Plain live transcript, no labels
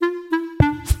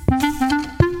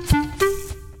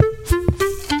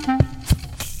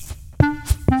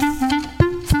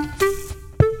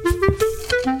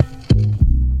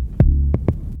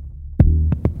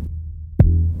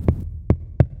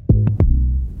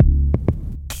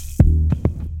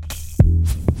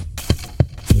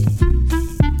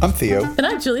I'm Theo. And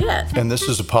I'm Juliet. And this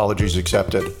is Apologies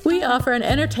Accepted. We offer an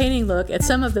entertaining look at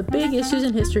some of the big issues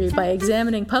in history by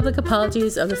examining public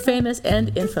apologies of the famous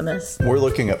and infamous. We're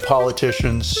looking at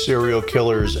politicians, serial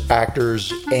killers,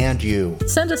 actors, and you.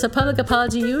 Send us a public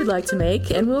apology you would like to make,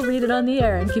 and we'll read it on the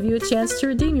air and give you a chance to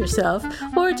redeem yourself,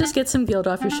 or just get some guilt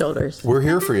off your shoulders. We're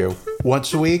here for you.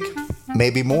 Once a week,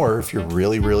 maybe more if you're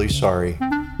really, really sorry.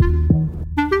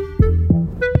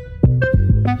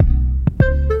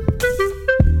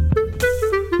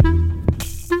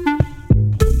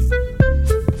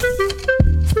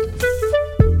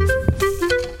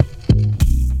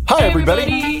 Hi,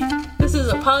 everybody. This is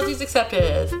Apologies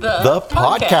Accepted, the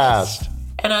podcast.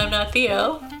 And I'm not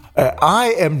Theo.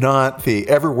 I am not the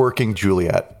ever-working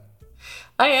Juliet.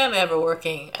 I am ever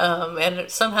working, and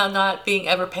somehow not being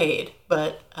ever paid,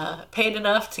 but paid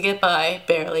enough to get by,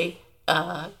 barely.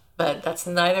 But that's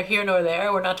neither here nor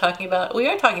there. We are talking about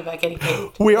getting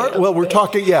paid. We are. Well, we're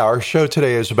talking. Yeah, our show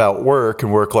today is about work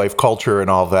and work-life culture and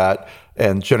all that,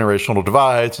 and generational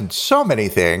divides and so many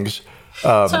things.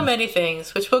 So many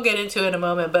things, which we'll get into in a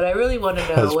moment. But I really want to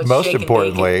know what's most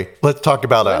importantly, bacon. Let's talk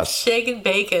about us. Shaking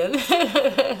bacon.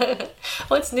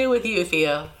 What's new with you,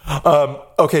 Theo?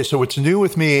 Okay, so what's new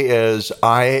with me is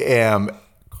I am.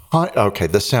 Okay,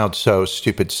 this sounds so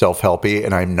stupid, self-helpy,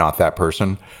 and I'm not that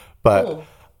person, but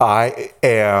I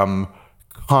am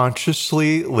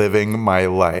consciously living my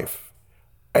life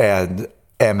and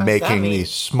am making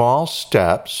these small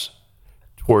steps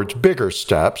towards bigger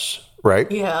steps,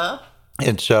 right? Yeah.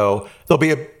 And so there'll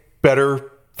be a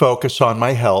better focus on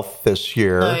my health this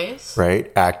year,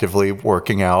 right? Actively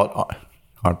working out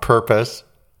on purpose.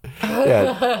 And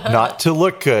not to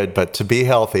look good, but to be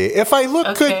healthy. If I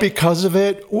look good because of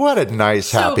it, what a nice,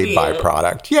 happy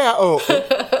byproduct. Yeah.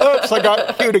 Oops, I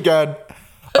got cute again.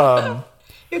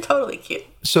 You're totally cute.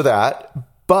 So that,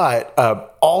 but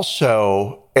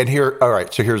also, and here, all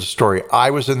right, so here's a story.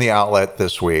 I was in the outlet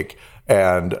this week,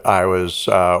 and I was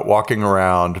walking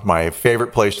around my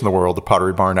favorite place in the world, the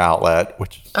Pottery Barn outlet,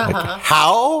 which is like,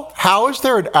 how is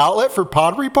there an outlet for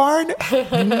Pottery Barn?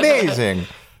 Amazing.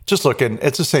 Just looking,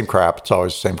 it's the same crap. It's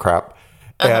always the same crap.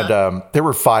 And there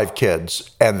were 5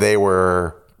 kids, and they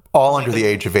were all under the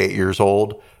age of 8 years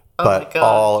old, but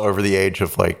all over the age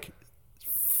of like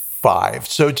 5.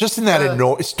 So just in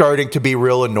that starting to be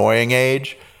real annoying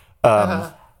age.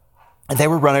 And they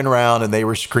were running around and they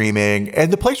were screaming,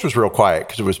 and the place was real quiet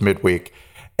because it was midweek.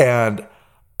 And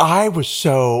I was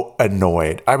so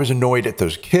annoyed. I was annoyed at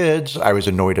those kids. I was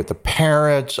annoyed at the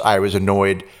parents. I was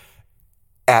annoyed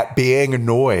at being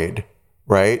annoyed,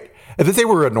 right? And that they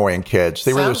were annoying kids.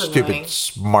 They were those stupid,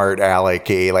 smart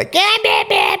alecky, like,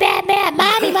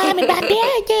 mommy,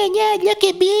 look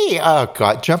at me. Oh,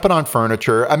 God, jumping on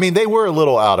furniture. I mean, they were a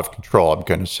little out of control, I'm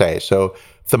going to say. So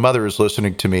if the mother is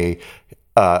listening to me,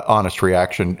 honest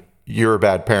reaction, you're a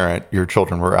bad parent. Your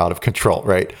children were out of control,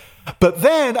 right? But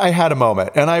then I had a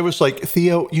moment, and I was like,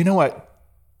 Theo, you know what?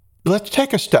 Let's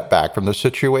take a step back from the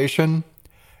situation,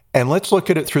 and let's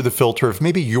look at it through the filter of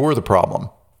maybe you're the problem.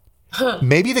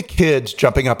 Maybe the kids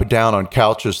jumping up and down on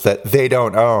couches that they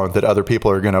don't own, that other people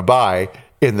are going to buy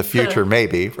in the future,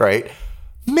 maybe, right?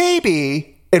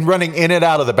 Maybe, and running in and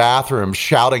out of the bathroom,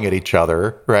 shouting at each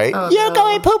other, right? You're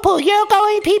going poo-poo, you're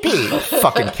going pee-pee.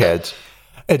 Fucking kids.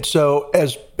 And so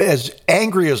as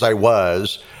angry as I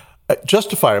was,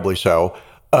 justifiably so,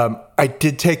 I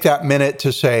did take that minute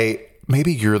to say,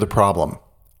 maybe you're the problem.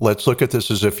 Let's look at this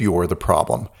as if you're the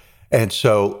problem. And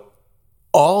so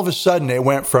all of a sudden it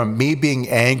went from me being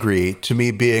angry to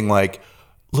me being like,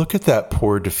 look at that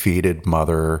poor defeated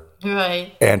mother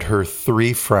and her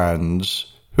 3 friends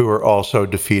who are also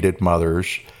defeated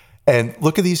mothers. And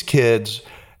look at these kids,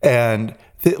 and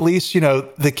at least, you know,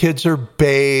 the kids are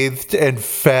bathed and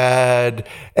fed,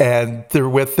 and they're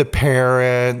with the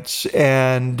parents,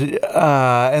 and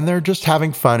they're just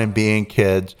having fun and being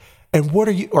kids. And what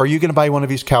are you going to buy one of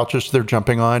these couches they're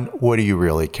jumping on? What do you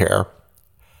really care?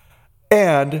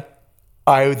 And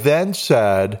I then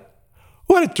said,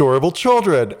 what adorable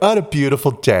children. What a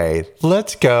beautiful day.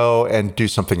 Let's go and do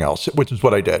something else, which is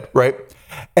what I did, right?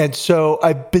 And so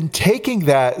I've been taking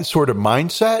that sort of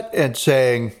mindset and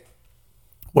saying,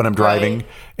 when I'm driving,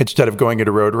 instead of going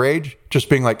into road rage, just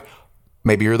being like,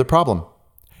 maybe you're the problem.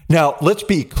 Now, let's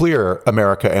be clear,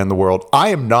 America and the world.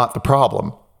 I am not the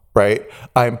problem, right?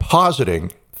 I'm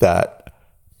positing that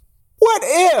what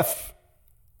if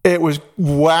it was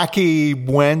wacky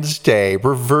Wednesday,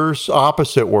 reverse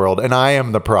opposite world, and I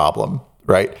am the problem,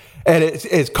 right? And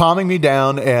it's calming me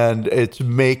down, and it's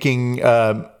making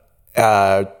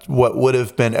what would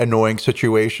have been annoying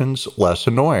situations less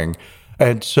annoying.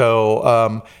 And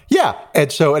so, yeah.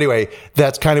 And so anyway,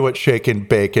 that's kind of what shaken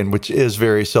bacon, which is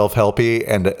very self-helpy.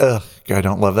 And I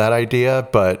don't love that idea,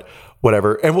 but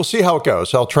whatever. And we'll see how it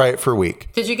goes. I'll try it for a week.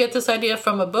 Did you get this idea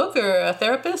from a book or a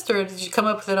therapist, or did you come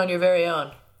up with it on your very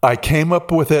own? I came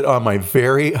up with it on my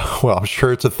I'm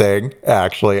sure it's a thing,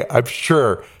 actually. I'm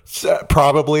sure.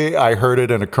 Probably I heard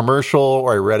it in a commercial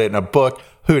or I read it in a book.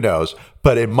 Who knows?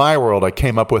 But in my world, I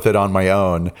came up with it on my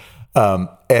own.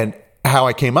 And how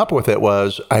I came up with it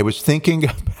was I was thinking,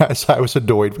 as I was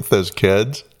annoyed with those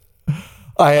kids,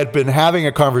 I had been having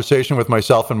a conversation with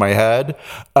myself in my head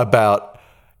about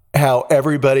how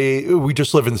we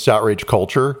just live in this outrage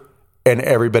culture and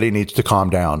everybody needs to calm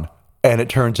down. And it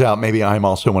turns out maybe I'm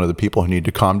also one of the people who need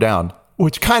to calm down,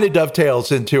 which kind of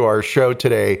dovetails into our show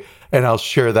today. And I'll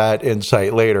share that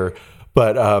insight later.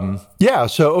 But yeah,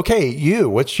 so, okay,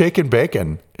 what's shaking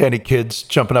bacon? Any kids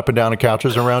jumping up and down on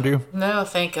couches around you? No,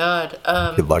 thank God.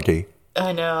 You're lucky.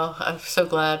 I know. I'm so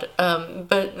glad.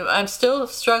 But I'm still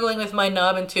struggling with my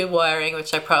knob and tube wiring,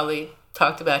 which I probably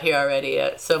talked about here already.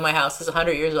 So my house is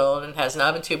 100 years old and has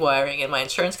knob and tube wiring, and my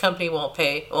insurance company won't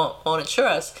insure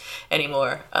us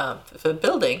anymore for the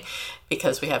building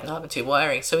because we have knob and tube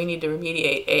wiring. So we need to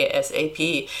remediate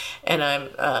ASAP, and I'm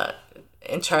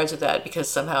in charge of that because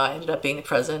somehow I ended up being the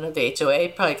president of the HOA,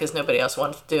 probably because nobody else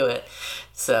wanted to do it.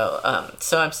 So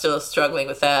I'm still struggling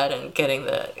with that and getting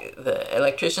the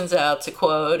electricians out to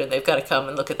quote, and they've got to come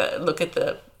and look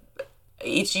at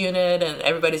each unit, and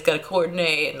everybody's got to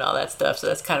coordinate and all that stuff. So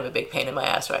that's kind of a big pain in my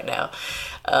ass right now.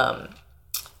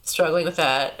 Struggling with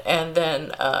that. And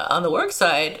then on the work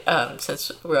side,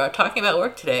 since we are talking about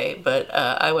work today, but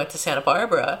I went to Santa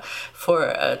Barbara for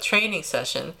a training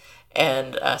session.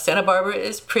 And Santa Barbara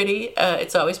is pretty.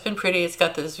 It's always been pretty. It's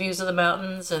got those views of the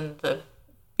mountains and the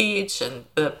beach, and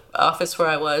the office where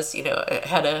I was,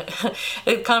 had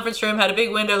a conference room, had a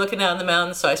big window looking out in the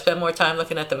mountains, so I spent more time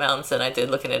looking at the mountains than I did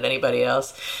looking at anybody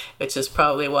else, which is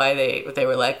probably why they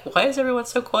were like, why is everyone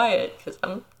so quiet? Because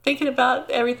I'm thinking about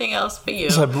everything else but you.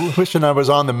 I'm wishing I was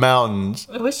on the mountains.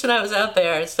 I'm wishing I was out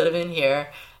there instead of in here.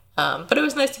 But it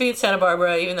was nice to be in Santa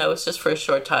Barbara, even though it was just for a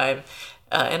short time.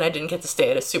 And I didn't get to stay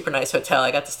at a super nice hotel.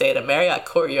 I got to stay at a Marriott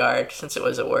Courtyard since it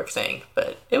was a work thing.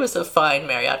 But it was a fine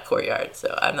Marriott Courtyard,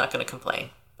 so I'm not going to complain.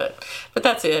 But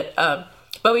that's it.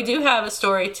 But we do have a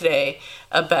story today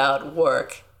about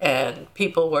work and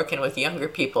people working with younger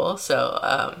people. So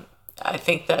I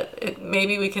think that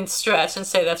maybe we can stretch and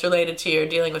say that's related to your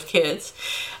dealing with kids.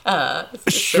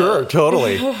 Sure,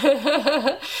 totally.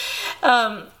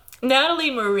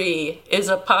 Natalie Marie is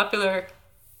a popular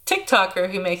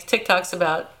TikToker who makes TikToks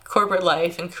about corporate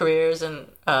life and careers and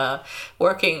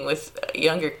working with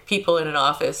younger people in an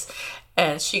office.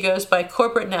 And she goes by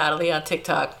Corporate Natalie on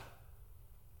TikTok.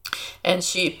 And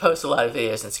she posts a lot of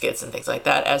videos and skits and things like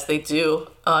that, as they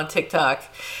do on TikTok.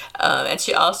 And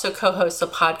she also co-hosts a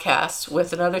podcast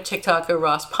with another TikToker,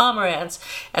 Ross Pomerantz.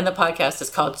 And the podcast is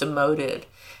called Demoted,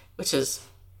 which is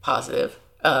positive.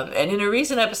 And in a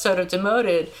recent episode of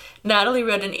Demoted, Natalie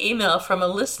read an email from a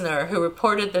listener who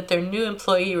reported that their new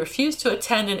employee refused to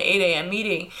attend an 8 a.m.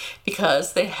 meeting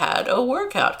because they had a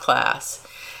workout class.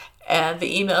 And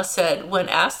the email said, when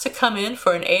asked to come in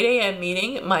for an 8 a.m.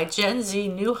 meeting, my Gen Z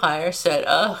new hire said,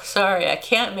 "Oh, sorry, I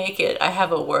can't make it. I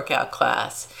have a workout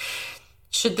class.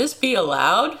 Should this be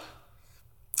allowed?"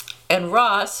 And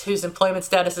Ross, whose employment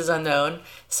status is unknown,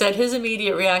 said his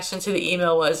immediate reaction to the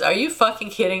email was, "Are you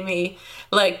fucking kidding me?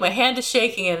 Like, my hand is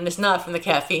shaking and it's not from the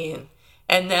caffeine."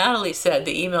 And Natalie said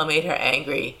the email made her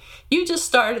angry. "You just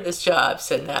started this job,"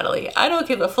 said Natalie. "I don't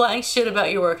give a flying shit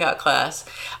about your workout class.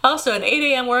 Also, an 8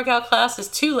 a.m. workout class is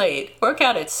too late. Work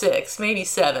out at 6, maybe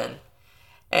 7.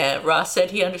 And Ross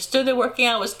said he understood that working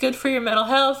out was good for your mental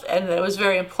health and that it was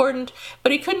very important,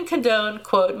 but he couldn't condone,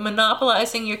 quote,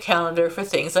 monopolizing your calendar for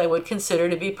things I would consider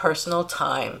to be personal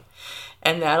time.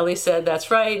 And Natalie said, that's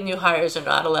right, new hires are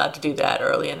not allowed to do that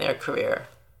early in their career.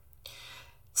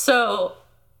 So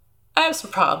I have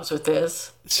some problems with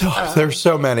this. So there's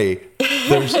so many.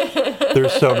 There's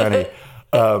so many.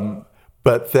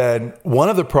 But then one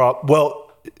of the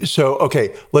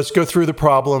okay, let's go through the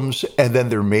problems, and then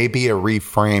there may be a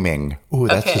reframing. Ooh,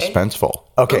 that's suspenseful.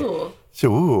 Okay.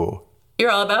 Ooh.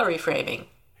 You're all about reframing.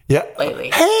 Yeah.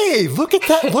 Lately. Hey, look at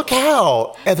that. Look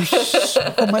how. And there's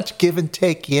so much give and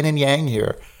take, yin and yang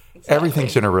here. Exactly.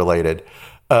 Everything's interrelated.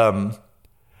 And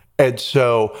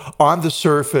so on the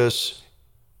surface,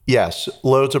 yes,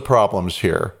 loads of problems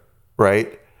here,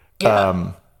 right?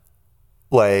 Yeah.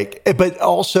 But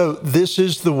also this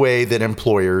is the way that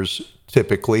employers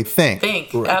typically think.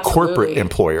 Absolutely. Corporate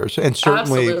employers. And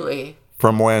certainly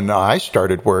from when I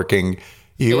started working,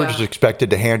 You were just expected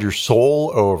to hand your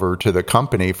soul over to the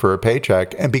company for a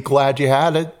paycheck and be glad you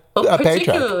had a paycheck.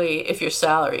 Particularly if you're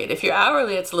salaried. If you're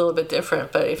hourly, it's a little bit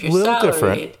different. But if you're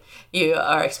salaried, you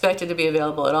are expected to be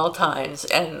available at all times.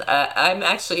 And I'm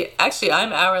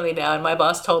I'm hourly now, and my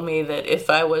boss told me that if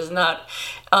I was not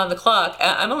on the clock,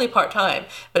 I'm only part-time,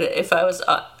 but if I was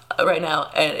right now,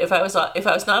 and if I was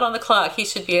not on the clock, he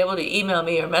should be able to email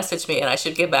me or message me, and I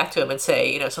should get back to him and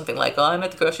say, something like, "Oh, I'm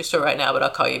at the grocery store right now, but I'll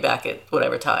call you back at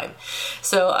whatever time."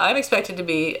 So I'm expected to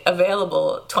be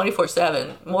available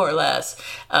 24/7, more or less,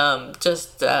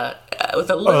 just with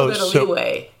a little bit of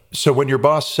leeway. So when your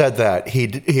boss said that,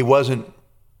 he wasn't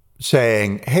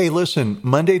saying, "Hey, listen,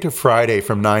 Monday to Friday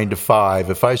from 9 to 5,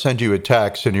 if I send you a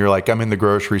text and you're like, I'm in the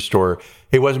grocery store,"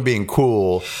 he wasn't being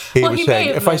cool. He was saying,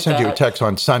 if I send you a text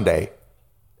on Sunday.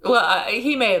 Well,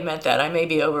 he may have meant that. I may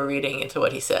be overreading into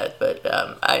what he said, but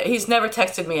he's never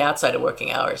texted me outside of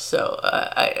working hours, so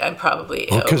I'm probably...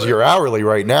 Because you're hourly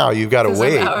right now, you've got to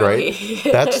wait, right?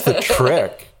 That's the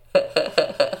trick.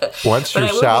 Once you're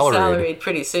salaried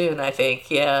pretty soon, I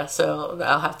think. Yeah, so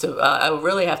I will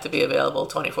really have to be available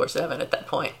 24/7 at that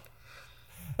point.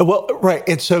 Well, right,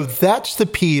 and so that's the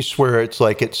piece where it's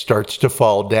like it starts to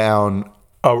fall down,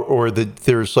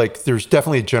 there's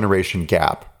definitely a generation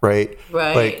gap, right?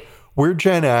 Right. Like we're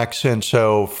Gen X, and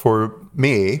so for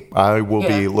me, I will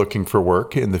be looking for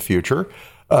work in the future,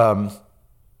 and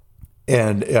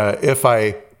if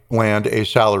I land a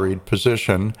salaried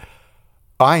position,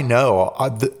 I know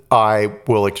I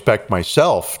will expect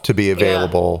myself to be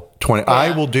available 20. Yeah. I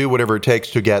will do whatever it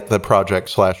takes to get the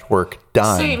project/work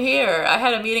done. Same here. I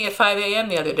had a meeting at 5 a.m.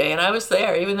 the other day, and I was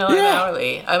there, even though I'm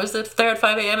hourly. I was there at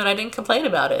 5 a.m., and I didn't complain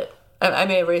about it. I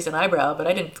may have raised an eyebrow, but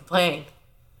I didn't complain.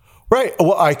 Right.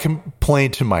 Well, I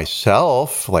complained to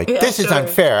myself, this is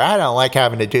unfair. I don't like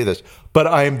having to do this. But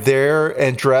I'm there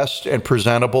and dressed and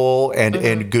presentable and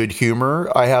in good humor.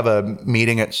 I have a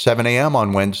meeting at 7 a.m.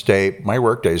 on Wednesday. My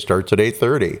workday starts at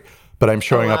 8:30. But I'm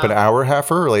showing up an hour and a half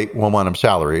early. Well, one, I'm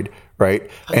salaried, right?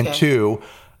 Okay. And two,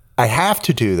 I have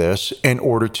to do this in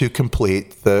order to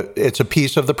complete it's a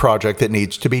piece of the project that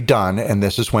needs to be done, and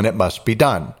this is when it must be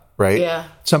done. Right? Yeah.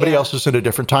 Somebody else is in a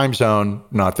different time zone,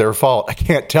 not their fault. I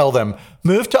can't tell them,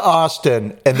 move to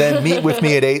Austin and then meet with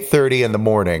me at 8:30 in the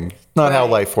morning. Not how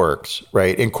life works,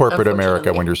 right? In corporate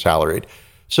America when you're salaried.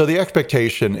 So the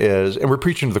expectation is, and we're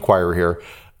preaching to the choir here,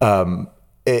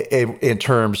 in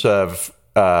terms of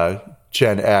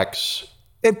Gen X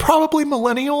and probably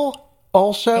millennial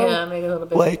also. Yeah, maybe a little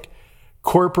bit. Like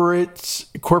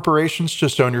corporations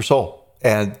just own your soul.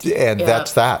 And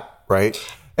that's that, right?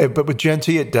 But with Gen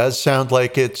Z, it does sound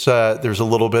like it's there's a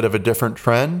little bit of a different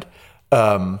trend.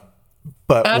 But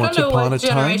once upon a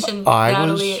time, I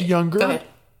was younger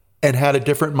and had a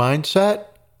different mindset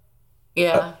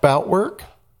about work.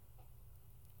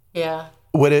 Yeah.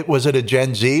 Was it a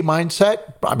Gen Z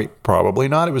mindset? I mean, probably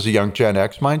not. It was a young Gen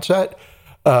X mindset.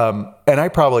 And I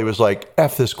probably was like,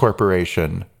 F this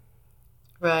corporation.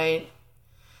 Right.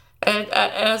 And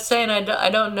I was saying,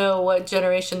 I don't know what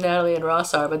generation Natalie and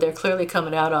Ross are, but they're clearly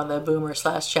coming out on the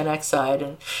boomer/Gen X side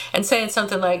and saying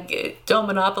something like, don't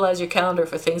monopolize your calendar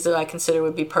for things that I consider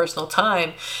would be personal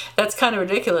time. That's kind of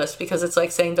ridiculous because it's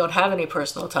like saying don't have any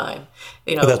personal time.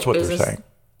 That's what they're saying.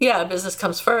 Yeah, business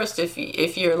comes first.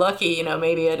 If you're lucky,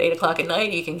 maybe at 8 o'clock at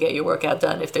night you can get your workout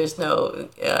done if there's no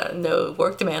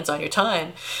work demands on your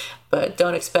time. But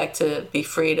don't expect to be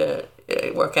free to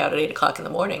work out at 8 o'clock in the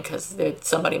morning because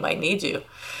somebody might need you.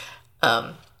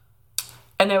 And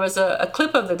there was a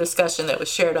clip of the discussion that was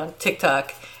shared on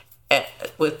TikTok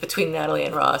between Natalie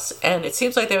and Ross, and it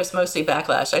seems like there was mostly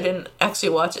backlash. I didn't actually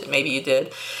watch it. Maybe you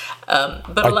did.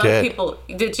 But a lot of people,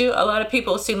 did you? A lot of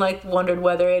people wondered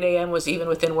whether 8 a.m. was even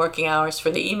within working hours for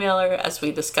the emailer, as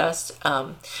we discussed.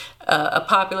 A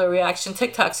popular reaction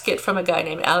TikTok skit from a guy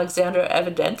named Alexander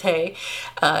Evidente,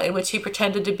 in which he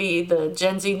pretended to be the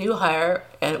Gen Z new hire,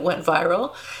 and it went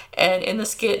viral. And in the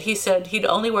skit, he said he'd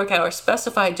only work hours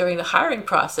specified during the hiring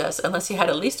process unless he had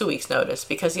at least a week's notice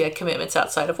because he had commitments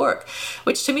outside of work,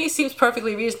 which to me seems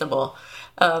perfectly reasonable.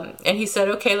 And he said,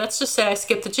 okay, let's just say I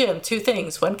skipped the gym. 2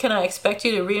 things. When can I expect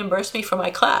you to reimburse me for my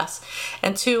class?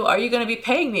 And 2, are you going to be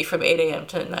paying me from 8 a.m.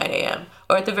 to 9 a.m.?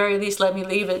 Or at the very least, let me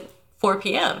leave at 4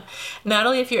 p.m.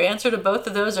 Natalie, if your answer to both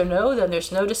of those are no, then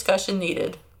there's no discussion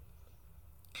needed.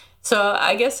 So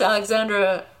I guess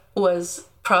Alexandra was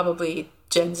probably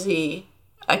Gen Z.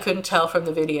 I couldn't tell from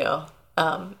the video.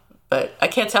 But I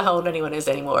can't tell how old anyone is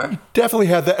anymore. Definitely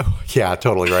had that. Yeah,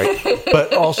 totally right.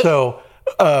 But also,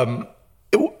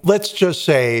 let's just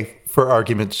say, for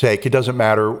argument's sake, it doesn't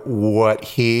matter what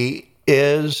he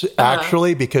is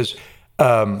actually, because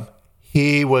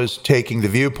he was taking the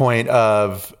viewpoint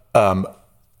of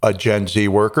a Gen Z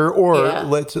worker, or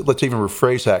let's even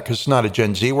rephrase that, because it's not a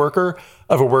Gen Z worker,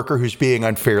 of a worker who's being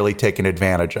unfairly taken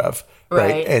advantage of,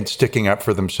 right? And sticking up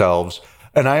for themselves.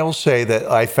 And I will say that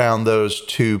I found those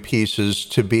two pieces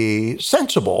to be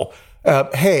sensible.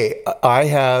 Hey, I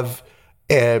have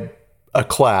a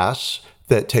class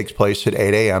that takes place at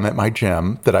 8 a.m. at my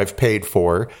gym that I've paid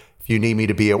for. If you need me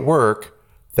to be at work,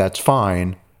 that's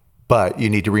fine. But you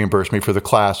need to reimburse me for the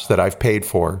class that I've paid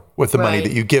for with the money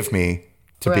that you give me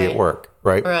to be at work,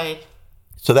 right? Right.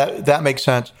 So that makes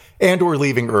sense. And or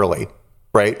leaving early,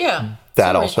 right? Yeah.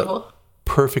 That also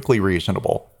perfectly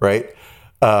reasonable, right?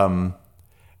 And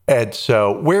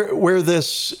so where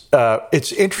this,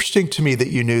 it's interesting to me that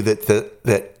you knew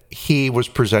that he was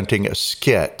presenting a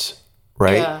skit,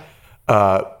 right?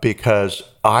 Because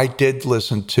I did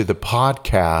listen to the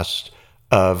podcast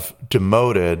of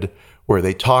Demoted, where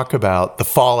they talk about the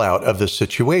fallout of the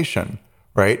situation,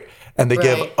 right? And they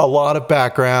give a lot of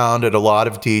background and a lot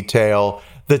of detail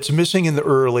that's missing in the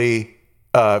early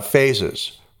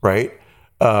phases, right?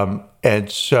 And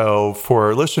so for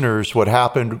our listeners, what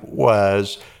happened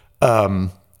was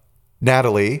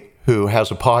Natalie, who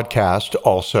has a podcast,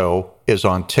 also is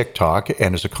on TikTok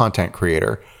and is a content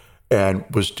creator, and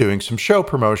was doing some show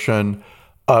promotion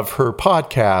of her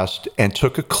podcast and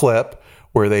took a clip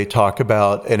where they talk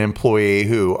about an employee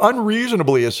who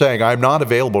unreasonably is saying, I'm not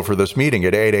available for this meeting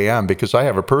at 8 a.m. because I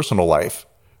have a personal life,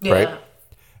 right?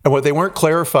 And what they weren't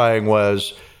clarifying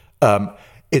was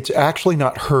it's actually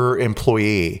not her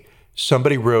employee.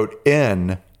 Somebody wrote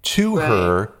in to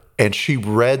her, and she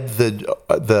read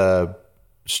the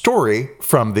story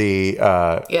from the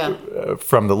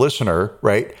listener,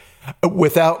 right?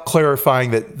 Without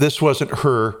clarifying that this wasn't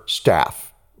her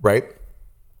staff, right?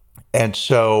 And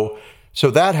so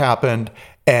that happened,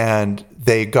 and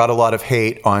they got a lot of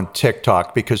hate on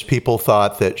TikTok because people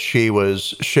thought that she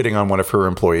was shitting on one of her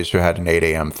employees who had an 8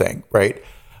 a.m. thing, right?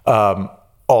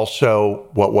 Also,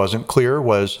 what wasn't clear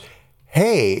was,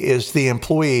 hey, is the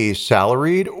employee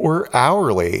salaried or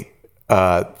hourly?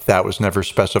 That was never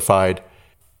specified.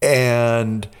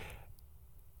 And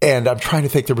I'm trying to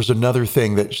think, there was another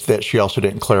thing that she also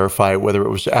didn't clarify, whether it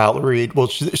was salaried. Well,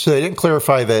 so they didn't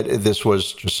clarify that this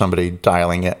was just somebody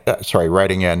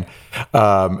writing in,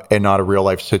 and not a real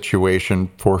life situation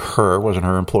for her, wasn't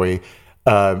her employee,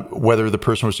 whether the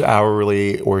person was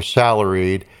hourly or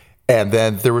salaried. And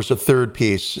then there was a third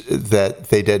piece that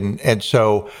they didn't. And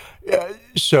so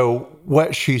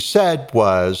what she said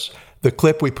was, the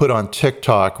clip we put on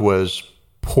TikTok was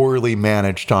poorly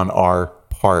managed on our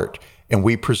part. And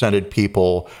we presented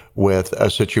people with a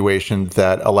situation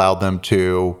that allowed them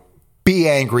to be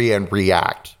angry and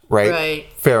react, right?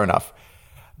 Fair enough.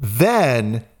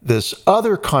 Then this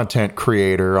other content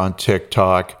creator on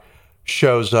TikTok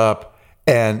shows up,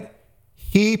 and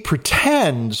he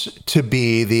pretends to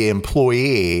be the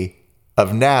employee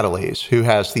of Natalie's, who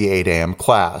has the 8 a.m.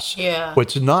 class.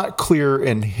 What's not clear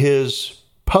in his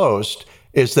post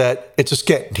is that it's a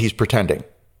skit and he's pretending.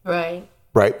 Right.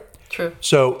 True.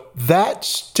 So that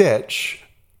stitch,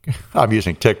 I'm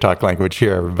using TikTok language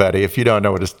here, everybody. If you don't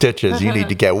know what a stitch is, you need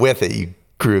to get with it, you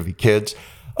groovy kids.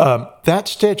 That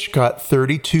stitch got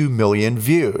 32 million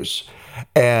views.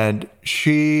 And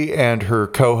she and her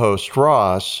co-host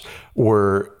Ross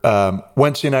were,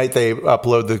 Wednesday night, they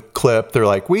upload the clip. They're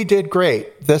like, we did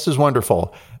great. This is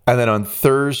wonderful. And then on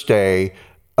Thursday,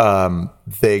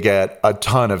 they get a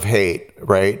ton of hate,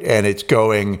 right? And it's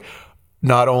going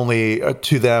not only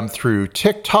to them through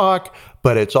TikTok,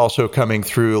 but it's also coming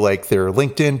through like their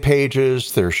LinkedIn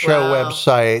pages, their show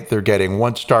website. They're getting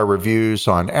 1-star reviews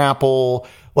on Apple.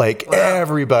 Like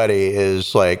everybody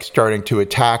is like starting to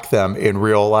attack them in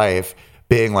real life,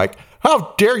 being like,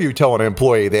 how dare you tell an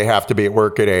employee they have to be at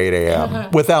work at 8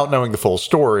 a.m. without knowing the full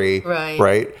story,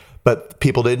 right? But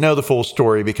people didn't know the full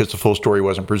story because the full story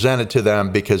wasn't presented to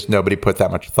them because nobody put that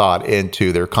much thought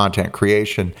into their content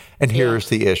creation. And here's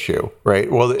the issue,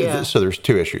 right? Well, so there's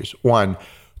two issues. One,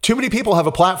 too many people have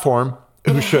a platform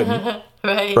who shouldn't,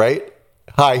 right?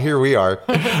 Hi, here we are.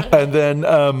 And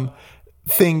then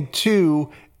thing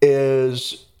two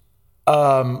is,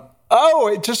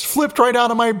 it just flipped right out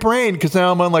of my brain because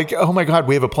now I'm on like, oh my God,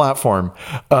 we have a platform.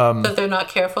 But they're not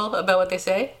careful about what they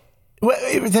say?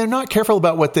 Well, they're not careful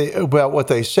about what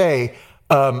they say.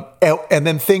 And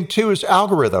then thing two is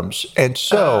algorithms. And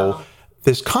so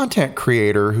this content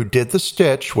creator who did the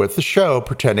stitch with the show,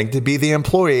 pretending to be the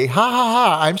employee, ha, ha,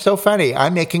 ha, I'm so funny.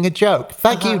 I'm making a joke.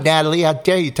 Thank you, Natalie. How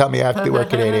dare you tell me I have to be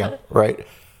working at 8 a.m., right?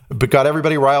 But got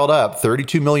everybody riled up,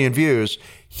 32 million views.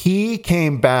 He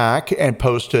came back and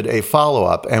posted a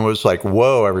follow-up and was like,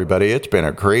 whoa, everybody, it's been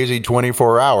a crazy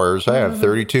 24 hours. I have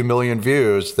 32 million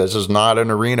views. This is not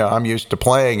an arena I'm used to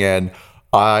playing in.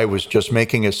 I was just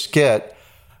making a skit.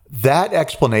 That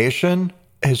explanation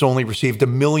has only received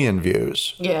 1 million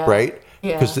views, right?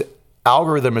 Yeah. Because the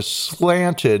algorithm is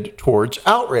slanted towards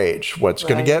outrage. What's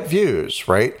going to get views,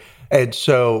 right? And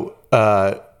so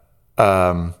the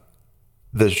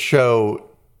show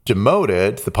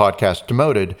Demoted, the podcast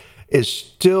Demoted, is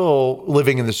still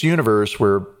living in this universe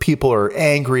where people are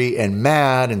angry and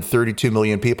mad, and 32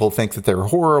 million people think that they're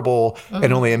horrible,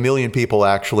 and only 1 million people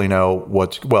actually know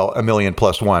 1 million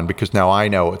plus one, because now I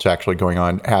know what's actually going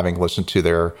on, having listened to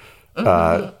their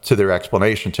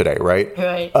explanation today, right?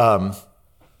 Right.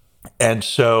 And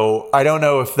so I don't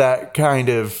know if that kind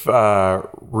of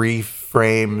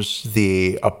reframes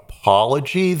the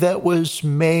apology that was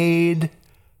made,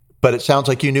 but it sounds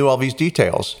like you knew all these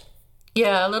details.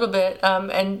 Yeah, a little bit.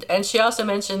 And she also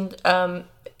mentioned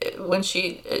when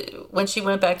she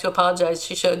went back to apologize,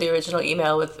 she showed the original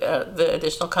email with the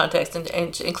additional context,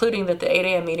 and including that the 8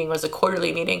 a.m. meeting was a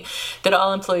quarterly meeting that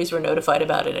all employees were notified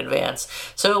about in advance.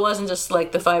 So it wasn't just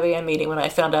like the 5 a.m. meeting when I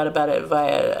found out about it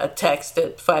via a text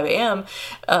at 5 a.m.,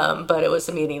 but it was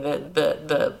a meeting that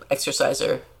the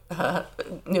exerciser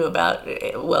knew about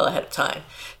well ahead of time.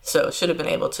 So should have been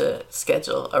able to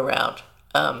schedule around.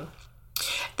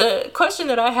 The question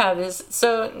that I have is,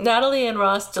 so Natalie and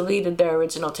Ross deleted their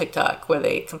original TikTok where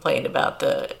they complained about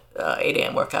the 8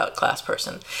 a.m. workout class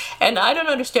person. And I don't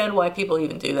understand why people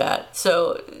even do that.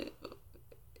 So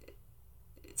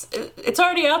it's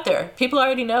already out there. People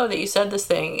already know that you said this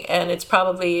thing, and it's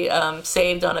probably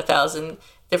saved on 1,000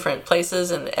 different places,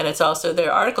 and it's also, there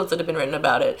are articles that have been written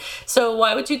about it. So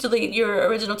why would you delete your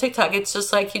original TikTok? It's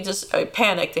just like you just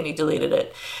panicked and you deleted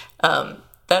it.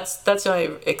 That's the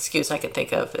only excuse I can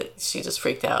think of, that she just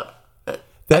freaked out. But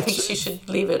I think she should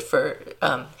leave it for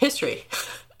history.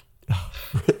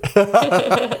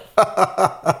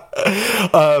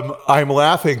 I'm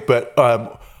laughing, but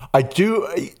I do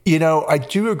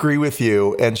agree with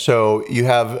you. And so you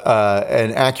have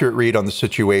an accurate read on the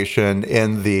situation.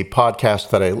 In the podcast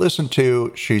that I listened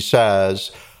to, she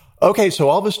says, okay, so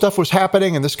all this stuff was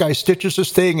happening and this guy stitches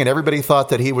this thing and everybody thought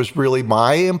that he was really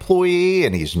my employee,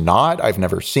 and he's not. I've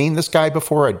never seen this guy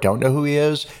before. I don't know who he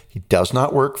is. He does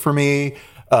not work for me.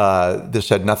 This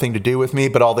had nothing to do with me,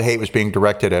 but all the hate was being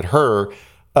directed at her.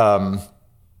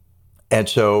 And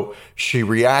so she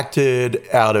reacted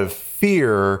out of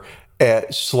fear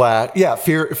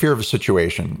fear of the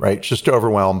situation, right? Just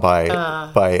overwhelmed by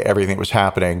everything that was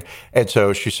happening. And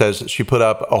so she says that she put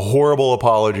up a horrible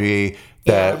apology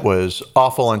that was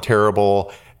awful and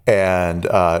terrible and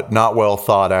not well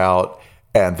thought out,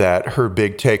 and that her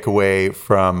big takeaway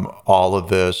from all of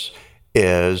this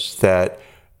is that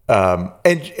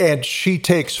and she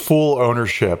takes full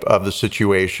ownership of the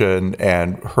situation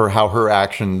and how her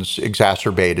actions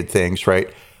exacerbated things,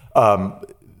 right?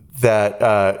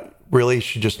 That really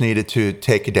she just needed to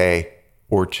take a day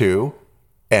or two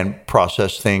and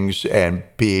process things and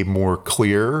be more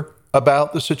clear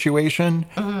about the situation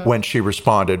when she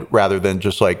responded, rather than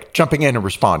just like jumping in and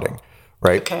responding,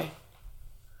 right? Okay.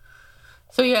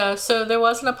 So there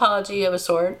was an apology of a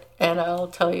sort, and I'll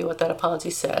tell you what that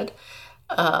apology said.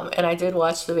 And I did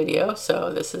watch the video,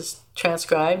 so this is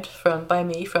transcribed by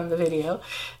me from the video.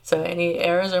 So any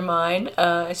errors are mine.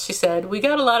 She said, "We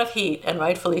got a lot of heat, and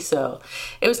rightfully so.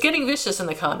 It was getting vicious in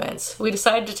the comments. We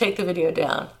decided to take the video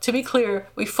down. To be clear,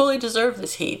 we fully deserve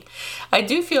this heat. I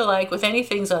do feel like with any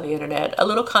things on the internet, a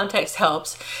little context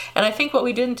helps, and I think what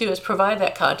we didn't do is provide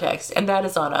that context, and that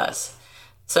is on us."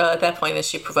 So at that point, then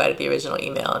she provided the original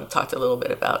email and talked a little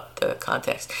bit about the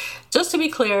context. Just to be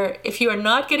clear, if you are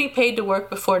not getting paid to work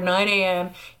before 9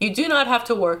 a.m., you do not have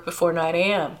to work before 9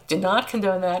 a.m. Do not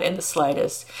condone that in the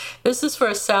slightest. This is for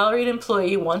a salaried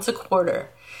employee once a quarter.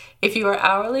 If you are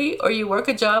hourly or you work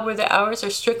a job where the hours are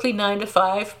strictly 9 to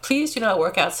 5, please do not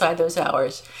work outside those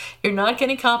hours. You're not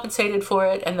getting compensated for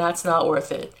it, and that's not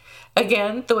worth it.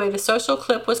 Again, the way the social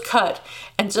clip was cut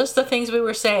and just the things we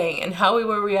were saying and how we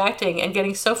were reacting and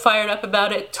getting so fired up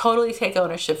about it, totally take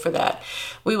ownership for that.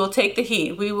 We will take the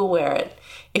heat. We will wear it.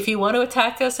 If you want to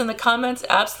attack us in the comments,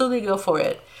 absolutely go for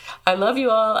it. I love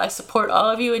you all. I support all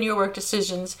of you in your work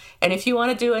decisions. And if you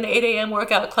want to do an 8 a.m.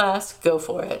 workout class, go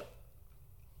for it.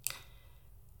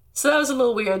 So that was a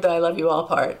little weird, the I love you all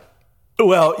part.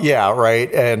 Well, yeah,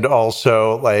 right. And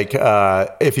also, like,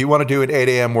 if you want to do an 8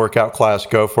 a.m. workout class,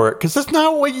 go for it. Because that's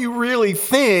not what you really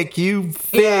think. You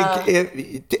think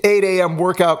 8 a.m.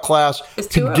 workout class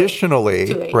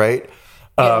conditionally, right?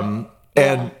 And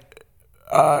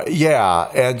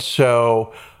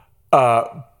so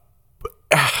I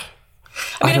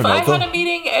mean, if I had a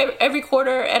meeting every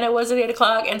quarter and it was at 8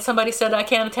 o'clock and somebody said, I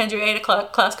can't attend your 8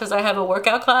 o'clock class because I have a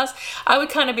workout class, I would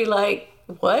kind of be like,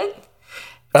 what?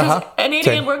 Because an 8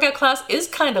 a.m. workout class is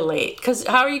kind of late. Because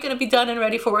how are you going to be done and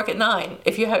ready for work at 9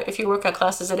 if your workout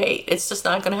class is at 8? It's just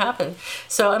not going to happen.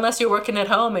 So unless you're working at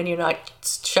home and you're not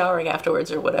showering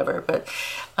afterwards or whatever, but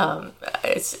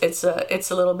it's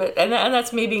a little bit, and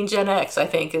that's me being Gen X. I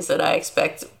think is that I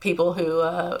expect people who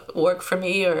work for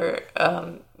me or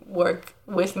work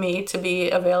with me to be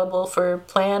available for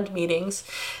planned meetings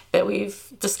that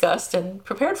we've discussed and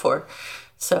prepared for.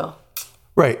 So.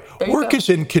 Right. Work is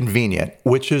inconvenient,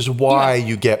 which is why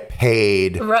you get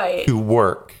paid to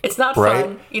work. It's not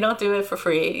fun. You don't do it for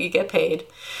free. You get paid.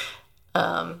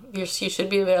 You should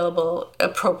be available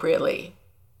appropriately.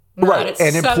 Not at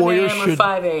and 7 a.m. or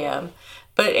 5 a.m.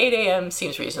 But 8 a.m.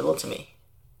 seems reasonable to me.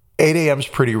 8 a.m. is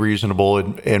pretty reasonable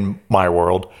in my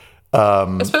world.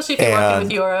 Especially if you're working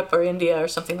with Europe or India or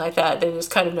something like that. There's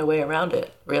kind of no way around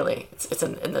it, really. It's a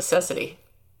necessity.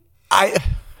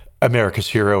 America's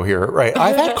hero here, right?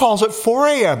 I've had calls at 4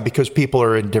 a.m. because people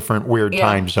are in different weird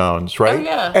time zones, right? Oh,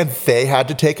 yeah. And they had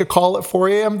to take a call at 4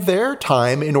 a.m. their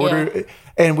time in order,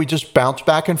 and we just bounce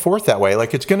back and forth that way.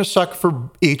 Like, it's going to suck for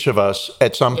each of us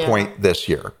at some point this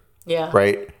year. Yeah.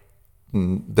 Right?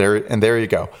 And there you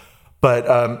go. But,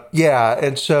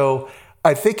 and so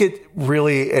I think it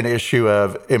really an issue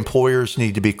of employers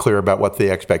need to be clear about what the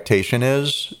expectation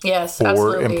is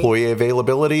for employee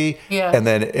availability. Yeah. And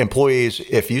then employees,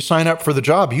 if you sign up for the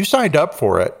job, you signed up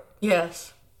for it.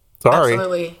 Yes. Sorry.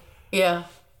 Absolutely. Yeah.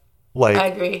 Like, I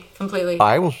agree completely.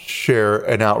 I will share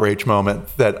an outrage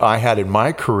moment that I had in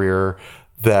my career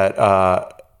that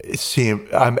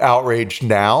I'm outraged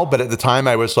now, but at the time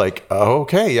I was like, oh,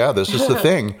 okay, yeah, this is the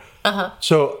thing.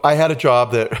 So I had a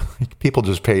job that people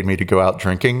just paid me to go out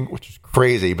drinking, which is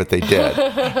crazy, but they did.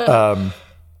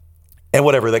 And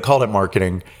whatever, they called it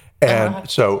marketing. And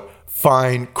so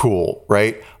fine, cool,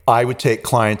 right? I would take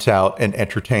clients out and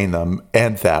entertain them.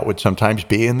 And that would sometimes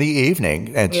be in the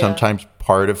evening. And sometimes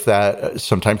part of that,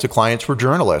 sometimes the clients were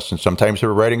journalists and sometimes they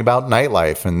were writing about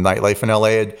nightlife. And nightlife in LA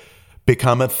had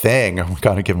become a thing. I'm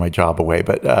going to give my job away,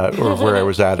 but or where I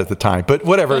was at the time. But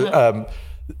whatever.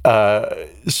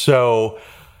 So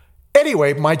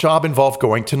anyway, my job involved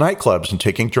going to nightclubs and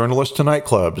taking journalists to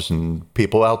nightclubs and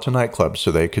people out to nightclubs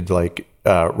so they could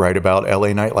write about LA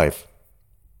nightlife.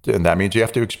 And that means you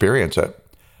have to experience it.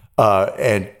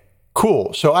 And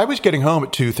cool. So I was getting home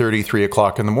at 2:30, 3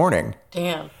 o'clock in the morning.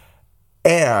 Damn.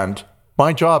 And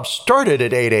my job started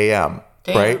at 8 a.m.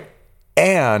 Right?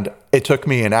 And it took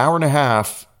me an hour and a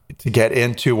half to get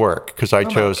into work because I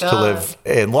chose to live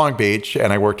in Long Beach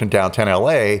and I worked in downtown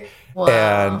LA.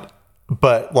 Wow.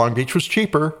 But Long Beach was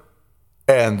cheaper,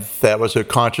 and that was a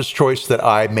conscious choice that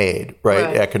I made,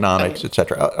 right? Economics, et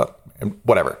cetera, and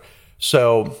whatever.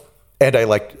 So, and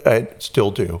I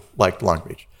still do like Long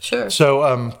Beach. Sure.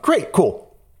 So, great,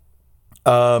 cool.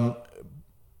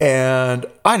 And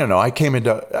I don't know,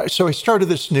 I started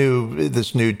this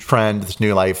new trend, this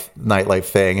new nightlife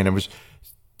thing, and it was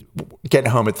getting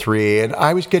home at 3, and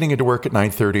I was getting into work at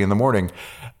 9:30 in the morning.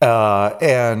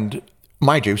 And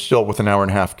mind you, still with an hour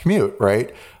and a half commute,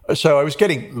 right? So I was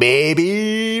getting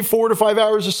maybe 4 to 5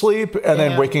 hours of sleep and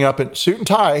then waking up in suit and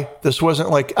tie. This wasn't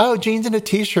like, oh, jeans and a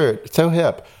t-shirt. It's so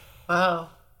hip. Wow.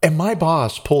 And my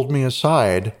boss pulled me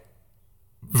aside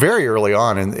very early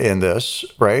on in this,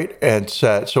 right? And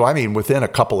said, within a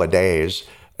couple of days,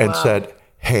 and said,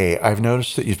 hey, I've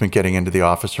noticed that you've been getting into the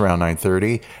office around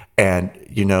 9:30, and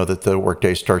you know that the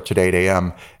workday starts at 8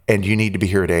 a.m., and you need to be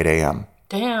here at 8 a.m.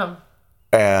 Damn.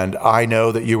 And I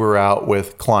know that you were out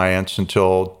with clients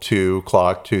until 2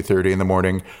 o'clock, 2:30 in the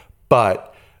morning,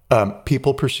 but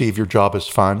people perceive your job as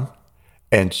fun.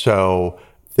 And so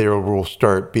there will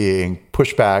start being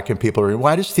pushback, and people are,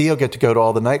 why does Theo get to go to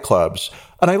all the nightclubs?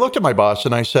 And I looked at my boss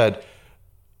and I said,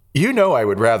 you know, I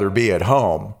would rather be at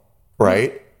home,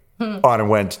 right? On a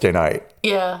Wednesday night.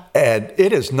 Yeah. And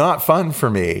it is not fun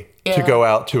for me to go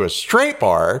out to a straight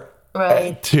bar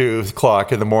at 2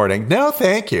 o'clock in the morning. No,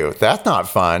 thank you. That's not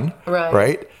fun.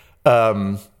 Right.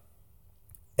 And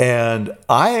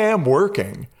I am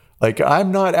working. Like,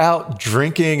 I'm not out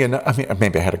drinking, and I mean,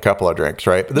 maybe I had a couple of drinks,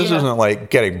 right? But this isn't like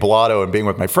getting blotto and being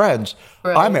with my friends.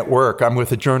 I'm at work. I'm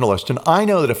with a journalist, and I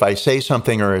know that if I say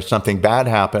something or if something bad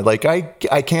happened, like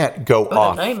I can't go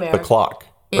off the clock,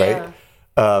 right?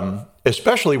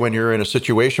 Especially when you're in a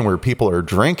situation where people are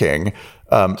drinking,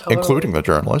 including the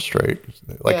journalist, right?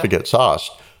 They like to get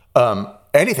sauced.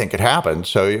 Anything could happen.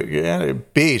 So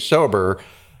be sober.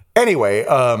 Anyway,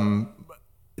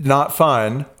 not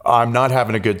fun. I'm not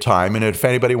having a good time. And if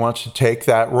anybody wants to take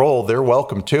that role, they're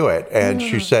welcome to it. And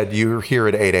she said, you're here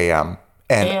at 8 a.m.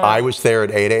 And Damn. I was there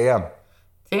at 8 a.m.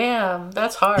 Damn,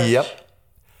 that's hard. Yep.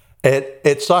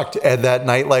 It sucked. And that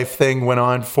nightlife thing went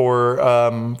on for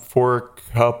a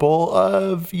couple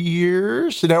of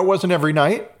years. And it wasn't every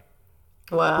night.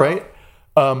 Wow. Right?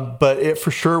 But it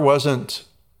for sure wasn't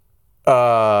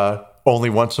only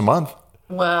once a month.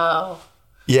 Wow.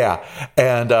 Yeah.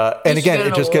 And again,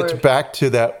 it just gets back to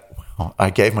that. Well, I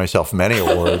gave myself many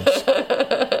awards.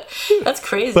 That's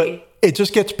crazy. But it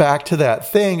just gets back to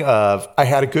that thing of I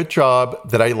had a good job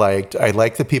that I liked. I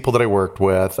liked the people that I worked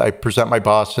with. I present my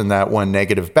boss in that one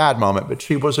negative bad moment, but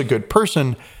she was a good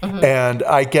person. And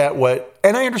I get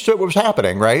and I understood what was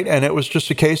happening, right? And it was just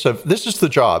a case of, this is the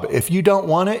job. If you don't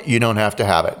want it, you don't have to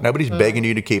have it. Nobody's begging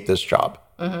you to keep this job.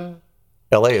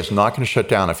 LA is not going to shut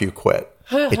down if you quit.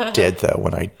 It did, though,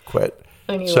 when I quit.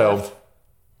 And you left.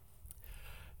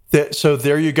 So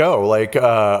there you go. Like,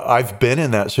 I've been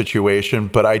in that situation,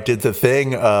 but I did the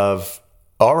thing of,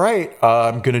 all right,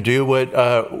 I'm going to do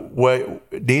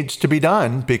what needs to be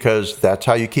done because that's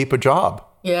how you keep a job.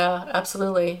 Yeah,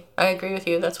 absolutely. I agree with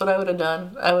you. That's what I would have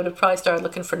done. I would have probably started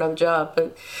looking for another job,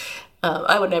 but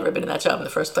I would never have been in that job in the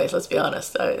first place. Let's be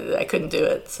honest. I couldn't do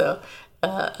it. So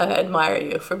I admire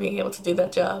you for being able to do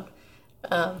that job.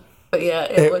 But yeah,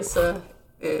 it was...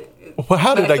 well,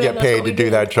 how did I get paid to do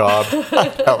that job? I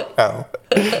don't know.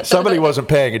 Somebody wasn't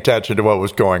paying attention to what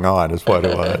was going on, is what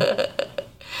it was.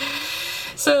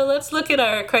 So let's look at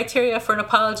our criteria for an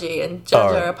apology and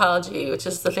judge our apology, which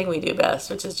is the thing we do best,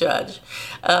 which is judge.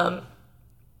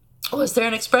 Was there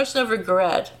an expression of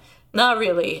regret? Not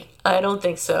really. I don't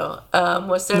think so.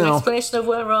 Was there an explanation of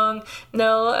what went wrong?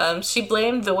 No. She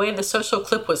blamed the way the social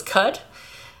clip was cut.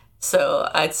 So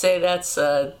I'd say that's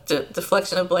a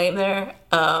deflection of blame there.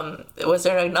 Was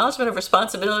there an acknowledgement of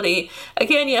responsibility?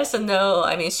 Again, yes and no.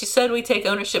 I mean, she said we take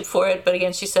ownership for it, but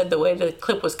again, she said the way the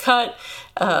clip was cut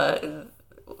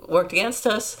worked against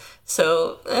us.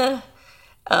 So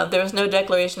there was no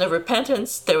declaration of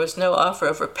repentance. There was no offer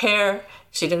of repair.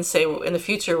 She didn't say in the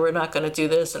future we're not going to do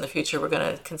this. In the future we're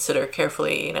going to consider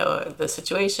carefully, the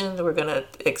situation. We're going to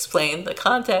explain the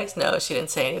context. No, she didn't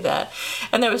say any of that.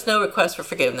 And there was no request for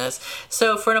forgiveness.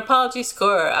 So for an apology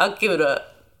score, I'll give it a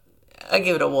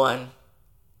 1.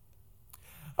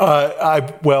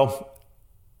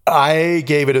 I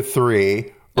gave it a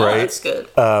 3. Oh, right, that's good.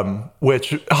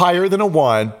 Which higher than a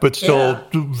 1, but still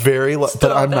very. But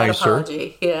I'm nicer.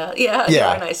 Apology. Yeah,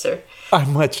 you're nicer.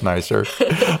 I'm much nicer.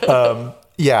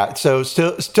 Yeah, so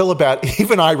still a bad.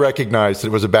 Even I recognized that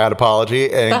it was a bad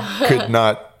apology and could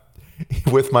not,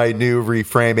 with my new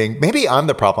reframing. Maybe I'm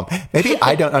the problem. Maybe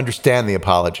I don't understand the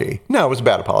apology. No, it was a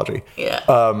bad apology.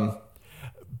 Yeah.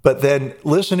 But then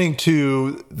listening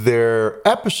to their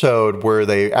episode where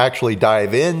they actually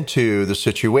dive into the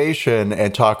situation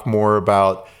and talk more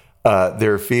about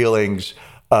their feelings,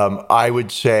 I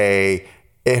would say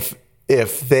if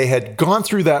they had gone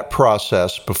through that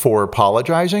process before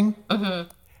apologizing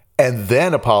and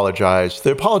then apologized,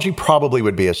 the apology probably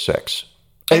would be a 6.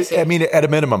 I mean, at a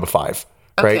minimum of 5,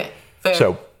 right? Okay, fair.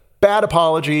 So bad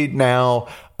apology now.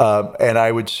 And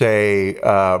I would say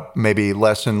maybe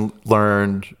lesson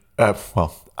learned.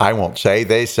 Well, I won't say.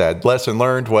 They said lesson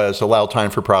learned was allow time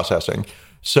for processing.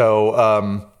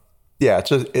 So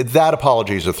that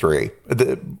apology is a 3.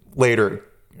 Later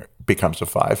it becomes a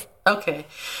 5. Okay,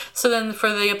 so then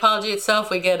for the apology itself,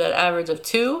 we get an average of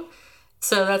 2.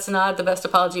 So that's not the best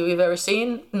apology we've ever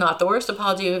seen, not the worst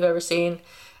apology we've ever seen.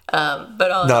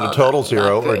 But all not a total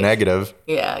 0 or negative.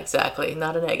 Yeah, exactly.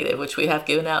 Not a negative, which we have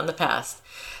given out in the past.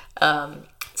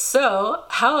 So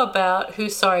how about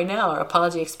Who's Sorry Now or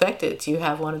Apology Expected? Do you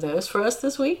have one of those for us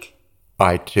this week?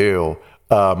 I do.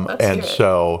 And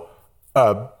so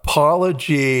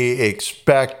apology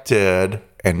expected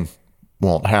and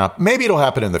won't happen. Maybe it'll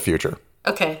happen in the future.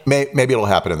 Okay. Maybe it'll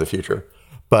happen in the future.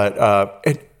 But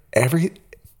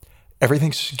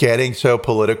everything's getting so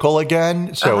political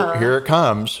again. So here it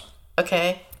comes.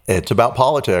 Okay. It's about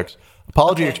politics.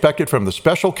 Apology expected from the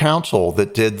special counsel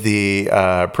that did the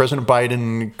President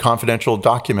Biden confidential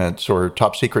documents or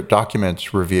top secret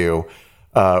documents review,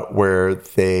 where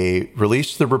they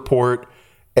released the report.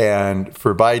 And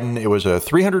for Biden, it was a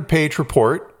 300-page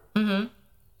report. Mm-hmm.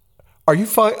 Are you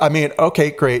fine? I mean, okay,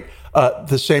 great.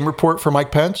 The same report for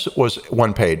Mike Pence was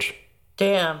 1 page.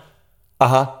 Damn.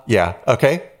 Yeah.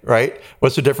 Okay. Right.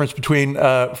 What's the difference between,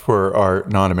 for our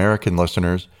non-American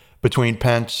listeners, between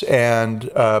Pence and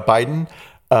Biden?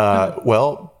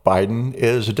 Well, Biden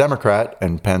is a Democrat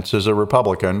and Pence is a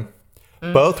Republican.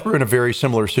 Both were in a very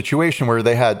similar situation where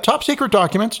they had top secret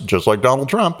documents, just like Donald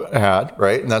Trump had,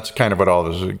 right? And that's kind of what all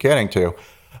this is getting to.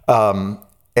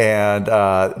 And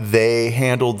they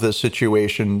handled the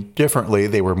situation differently.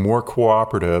 They were more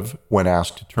cooperative when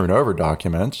asked to turn over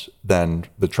documents than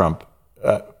the Trump,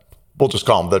 we'll just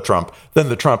call him the Trump, than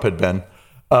the Trump had been.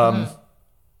 And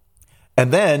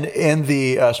then in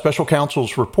the special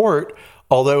counsel's report,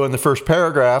 although in the first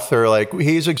paragraph, they're like,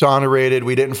 he's exonerated.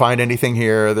 We didn't find anything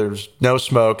here. There's no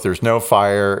smoke. There's no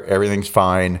fire. Everything's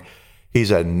fine.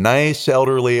 He's a nice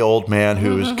elderly old man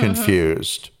who's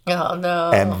confused. Oh,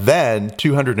 no. And then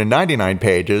 299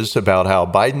 pages about how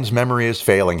Biden's memory is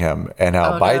failing him and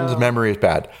how Biden's memory is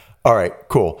bad. All right,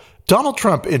 cool. Donald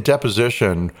Trump in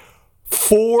deposition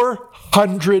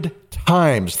 400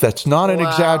 times. That's not an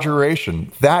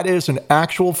exaggeration. That is an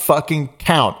actual fucking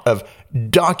count of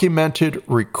documented,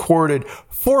 recorded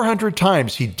 400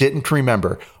 times he didn't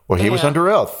remember. Well, he was under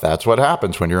oath. That's what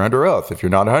happens when you're under oath. If you're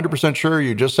not 100% sure,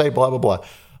 you just say blah, blah,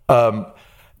 blah.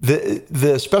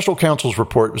 The special counsel's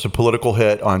report was a political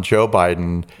hit on Joe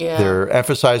Biden. Yeah. They're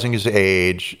emphasizing his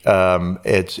age.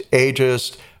 It's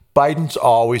ageist. Biden's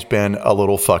always been a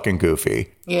little fucking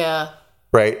goofy. Yeah.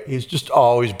 Right? He's just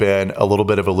always been a little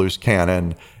bit of a loose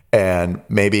cannon. And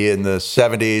maybe in the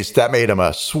 70s, that made him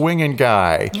a swinging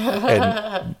guy.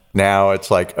 And now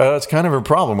it's like, oh, it's kind of a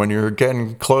problem when you're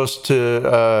getting close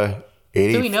to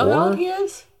 84. Do we know how old he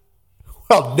is?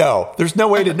 Well, no. There's no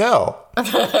way to know.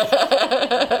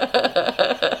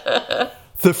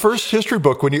 The first history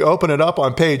book, when you open it up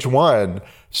on page 1,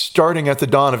 starting at the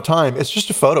dawn of time, it's just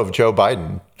a photo of Joe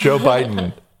Biden. Joe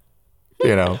Biden,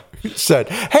 said,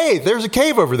 hey, there's a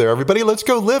cave over there, everybody. Let's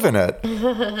go live in it.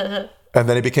 And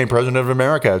then he became president of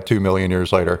America 2 million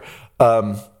years later.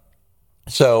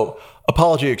 So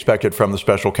apology expected from the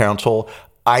special counsel.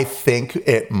 I think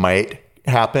it might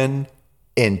happen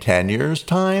in 10 years'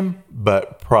 time,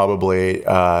 but probably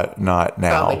not now.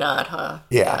 Probably not, huh?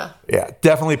 Yeah.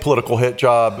 Definitely political hit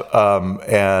job.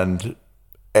 And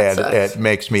it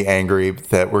makes me angry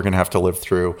that we're going to have to live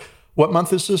through. What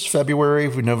month is this? February,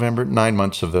 November? 9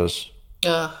 months of this.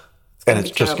 And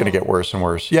it's just going to get worse and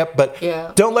worse. Yep, but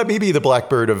don't let me be the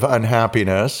blackbird of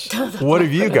unhappiness. What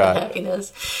have you got?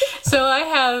 Unhappiness. So I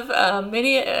have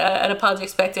an apology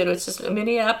expected, which is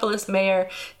Minneapolis Mayor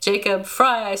Jacob Frey.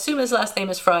 I assume his last name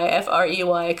is Frey,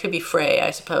 F-R-E-Y. It could be Frey, I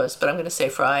suppose, but I'm going to say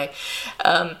Frey.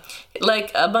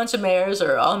 Like a bunch of mayors,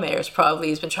 or all mayors probably,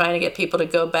 he's been trying to get people to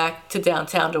go back to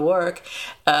downtown to work.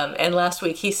 And last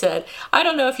week he said, I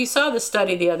don't know if you saw this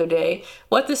study the other day.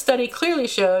 What this study clearly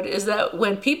showed is that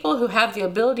when people who have the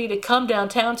ability to come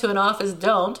downtown to an office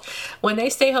don't, when they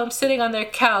stay home sitting on their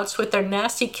couch with their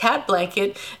nasty cat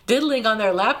blanket diddling on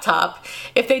their laptop,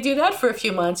 if they do that for a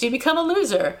few months, you become a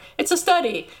loser. It's a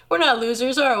study. We're not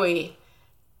losers, are we?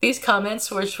 These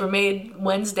comments were made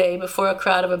Wednesday before a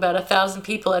crowd of about 1,000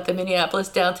 people at the Minneapolis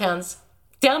Downtown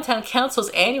Council's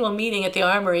annual meeting at the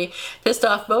Armory, pissed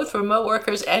off both remote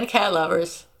workers and cat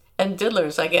lovers. And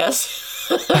diddlers, I guess.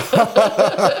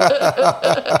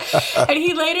 And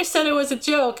he later said it was a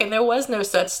joke and there was no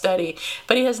such study,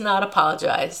 but he has not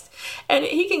apologized. And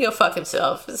he can go fuck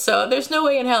himself. So there's no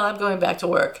way in hell I'm going back to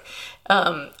work.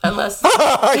 Unless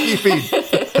you mean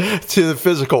to the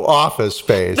physical office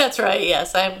space. That's right.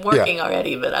 Yes, I'm working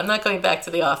already, but I'm not going back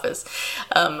to the office.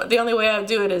 The only way I would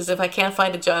do it is if I can't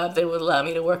find a job that would allow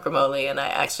me to work remotely, and I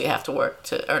actually have to work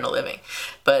to earn a living.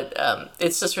 But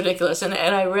it's just ridiculous. And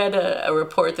I read a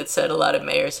report that said a lot of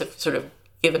mayors have sort of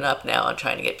given up now on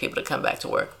trying to get people to come back to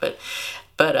work. But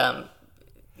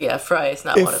Frey is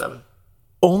not one of them.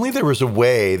 Only there was a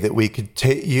way that we could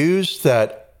use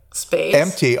that space,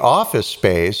 empty office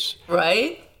space,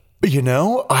 right?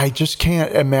 I just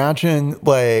can't imagine,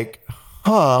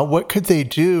 what could they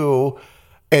do?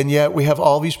 And yet we have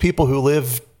all these people who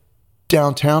live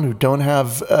downtown who don't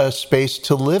have a space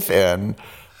to live in.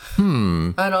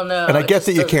 I don't know. And I get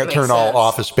that you can't turn all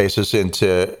office spaces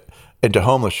into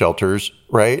homeless shelters,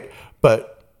 right?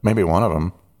 But maybe one of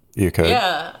them you could.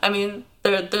 Yeah, I mean,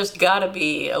 there's got to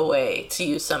be a way to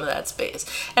use some of that space.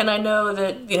 And I know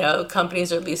that,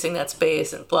 companies are leasing that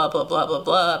space and blah, blah, blah, blah,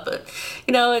 blah. But,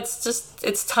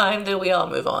 it's time that we all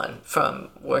move on from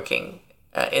working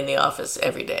in the office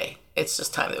every day. It's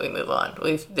just time that we move on.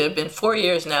 There have been 4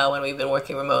 years now when we've been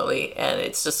working remotely, and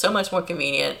it's just so much more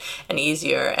convenient and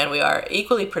easier, and we are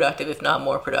equally productive, if not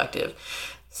more productive.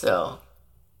 So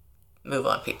move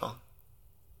on, people.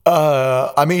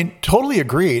 Totally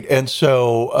agreed. And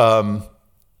so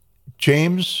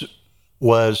James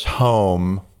was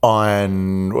home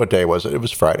on, what day was it? It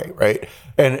was Friday, right?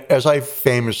 And as I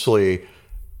famously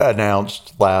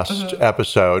announced last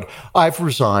episode, I've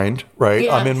resigned, right?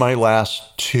 Yeah. I'm in my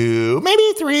last 2,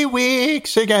 maybe 3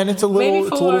 weeks. Again, it's a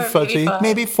little fuzzy.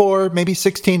 Maybe 4, maybe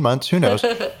 16 months, who knows?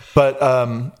 But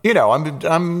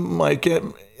I'm like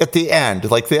at the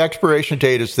end, like the expiration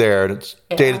date is there, and it's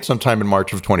dated sometime in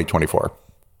March of 2024.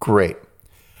 Great.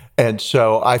 And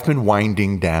so I've been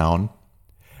winding down,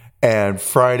 and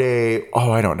Friday,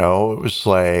 I don't know, it was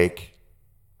like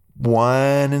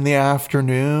 1 in the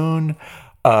afternoon.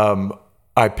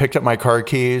 I picked up my car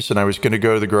keys and I was going to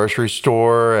go to the grocery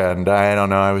store, and I don't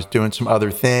know, I was doing some other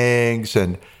things.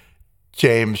 And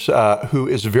James, who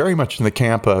is very much in the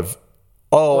camp of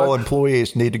all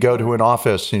employees need to go to an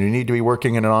office and you need to be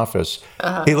working in an office.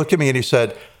 He looked at me and he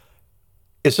said,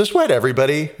 "Is this what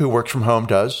everybody who works from home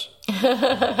does?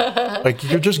 Like,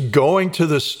 you're just going to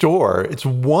the store. It's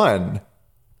 1."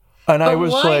 And I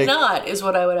was why like, not, is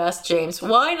what I would ask James.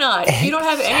 Why not? If you don't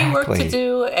have any work to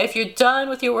do, if you're done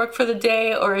with your work for the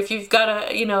day, or if you've got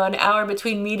an hour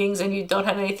between meetings and you don't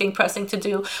have anything pressing to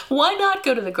do, why not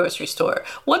go to the grocery store?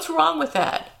 What's wrong with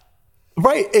that?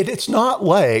 Right. It's not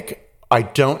like I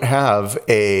don't have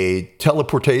a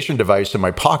teleportation device in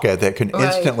my pocket that can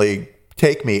instantly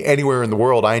take me anywhere in the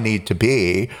world I need to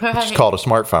be. It's called a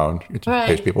smartphone, in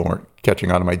case people weren't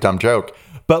catching on to my dumb joke.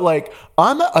 But like,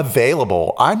 I'm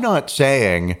available. I'm not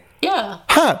saying,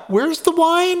 where's the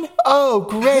wine? Oh,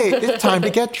 great. It's time to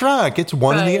get drunk. It's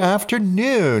 1 in the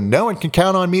afternoon. No one can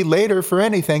count on me later for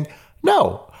anything.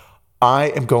 No, I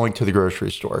am going to the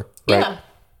grocery store. Right. Yeah.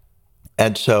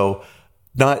 And so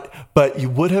but you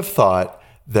would have thought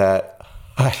that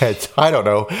I had, I don't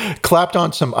know, clapped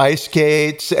on some ice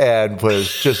skates and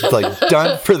was just like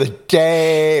done for the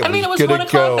day. I mean, it was 1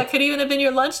 o'clock. That could even have been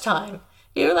your lunchtime.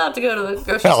 You're allowed to go to the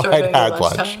grocery store during your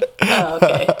lunchtime. Oh,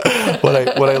 okay.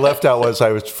 What I left out was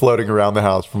I was floating around the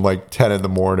house from like 10 in the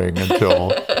morning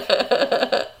until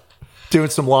doing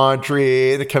some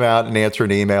laundry, to come out and answer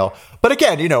an email. But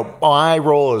again, my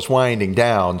role is winding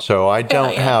down, so I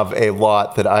don't have a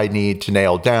lot that I need to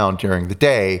nail down during the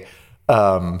day.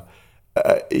 And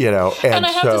I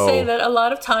have to say that a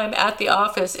lot of time at the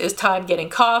office is time getting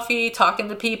coffee, talking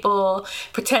to people,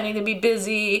 pretending to be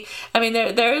busy. I mean,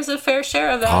 there is a fair share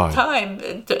of that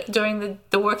time during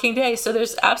the working day. So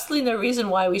there's absolutely no reason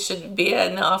why we should be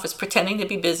in the office pretending to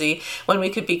be busy when we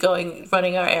could be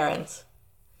running our errands.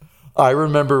 I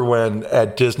remember when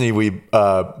at Disney we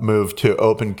moved to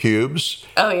open cubes.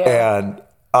 Oh, yeah. And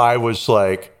I was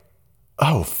like,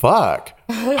 oh, fuck.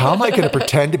 How am I going to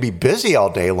pretend to be busy all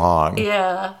day long?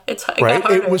 Yeah. It right? got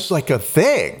harder. It was like a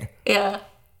thing. Yeah.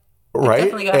 Right? It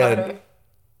definitely got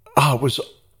harder.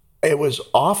 It was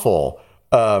awful.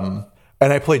 And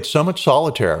I played so much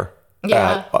solitaire.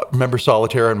 Yeah. Remember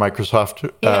solitaire in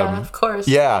Microsoft? Yeah, of course.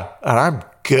 Yeah. And I'm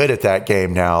good at that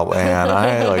game now, and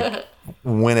I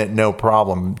win it no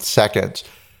problem, seconds.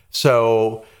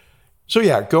 So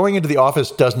yeah, going into the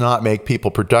office does not make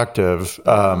people productive.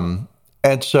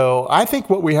 And so I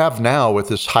think what we have now with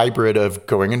this hybrid of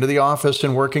going into the office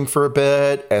and working for a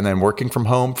bit and then working from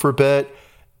home for a bit,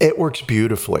 it works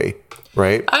beautifully,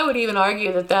 right? I would even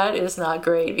argue that is not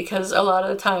great, because a lot of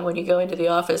the time when you go into the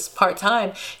office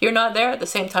part-time, you're not there at the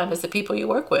same time as the people you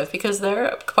work with, because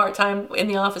they're part-time in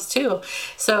the office too.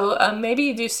 So maybe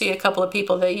you do see a couple of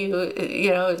people that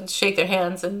you shake their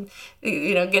hands and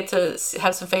get to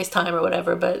have some FaceTime or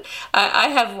whatever. But I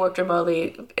have worked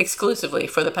remotely exclusively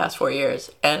for the past 4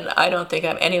 years, and I don't think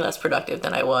I'm any less productive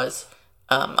than I was,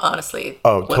 honestly.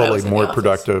 Oh, totally more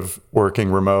productive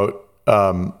working remote.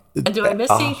 And do I miss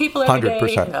seeing people every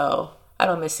 100%. day? No, I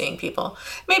don't miss seeing people.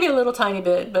 Maybe a little tiny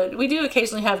bit, but we do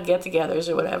occasionally have get-togethers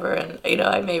or whatever, and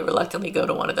I may reluctantly go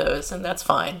to one of those, and that's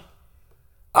fine.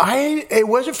 It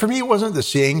wasn't the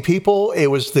seeing people, it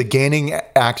was the gaining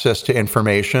access to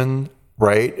information,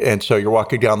 right? And so you're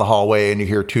walking down the hallway and you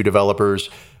hear 2 developers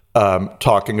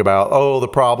talking about the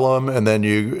problem, and then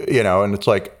and it's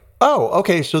like,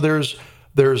 okay, so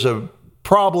there's a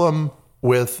problem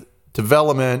with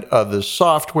development of the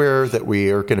software that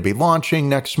we are going to be launching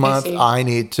next month. I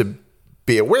need to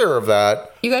be aware of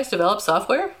that. You guys develop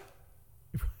software?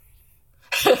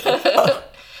 At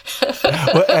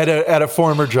a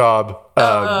former job.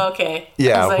 Okay.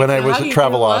 Yeah, when I was at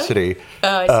Travelocity.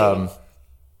 I see.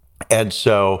 And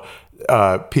so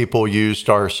people used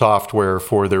our software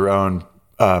for their own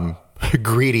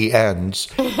greedy ends.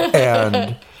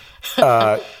 And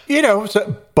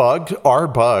our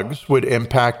bugs would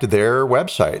impact their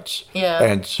websites. Yeah.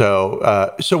 And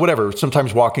so whatever,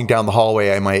 sometimes walking down the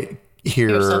hallway, I might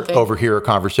overhear a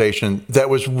conversation that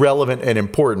was relevant and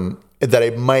important that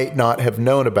I might not have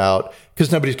known about,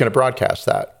 because nobody's going to broadcast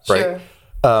that. Right.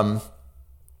 Sure.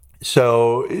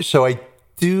 So I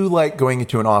do like going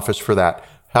into an office for that.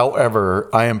 However,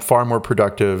 I am far more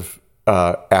productive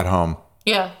at home.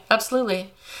 Yeah,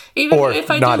 absolutely. Even or if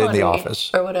I not do in the laundry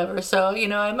office or whatever. So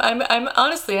I'm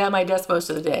honestly at my desk most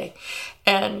of the day,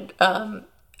 and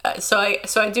so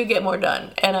I do get more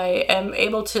done, and I am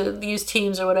able to use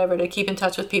Teams or whatever to keep in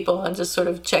touch with people and just sort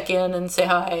of check in and say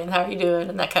hi and how are you doing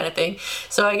and that kind of thing.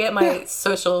 So I get my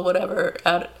social whatever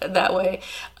out that way,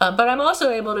 but I'm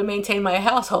also able to maintain my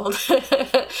household,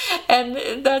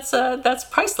 and that's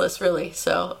priceless, really.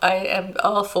 So I am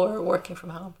all for working from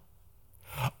home.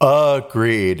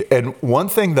 Agreed. And one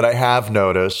thing that I have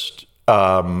noticed,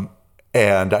 and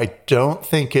I don't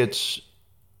think it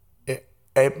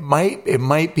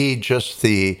might be just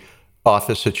the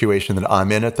office situation that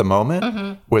I'm in at the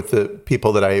moment with the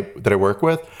people that I work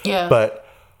with. Yeah. But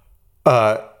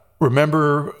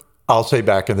I'll say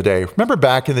back in the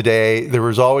day, there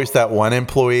was always that one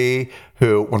employee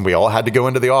who, when we all had to go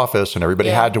into the office and everybody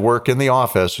had to work in the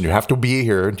office and you have to be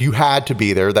here, and you had to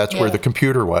be there. That's where the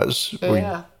computer was. Yeah.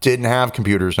 We didn't have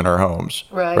computers in our homes.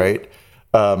 Right.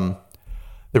 There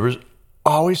was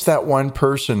always that one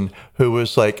person who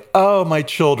was like, oh, my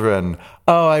children.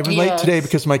 Oh, I'm late today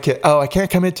because my kid. Oh, I can't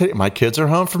come in today. My kids are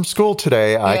home from school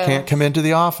today. I can't come into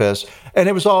the office. And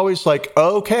it was always like,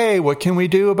 okay, what can we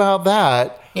do about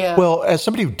that? Yeah. Well, as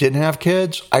somebody who didn't have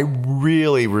kids, I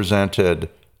really resented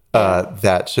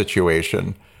that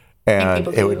situation. And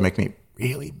it would make me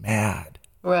really mad.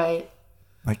 Right.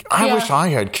 Like, I wish I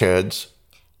had kids.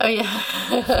 Oh, yeah.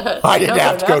 I didn't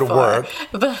have to go to work.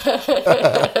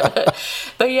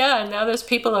 But yeah, now those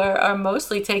people are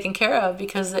mostly taken care of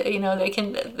because, they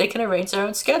can arrange their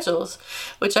own schedules,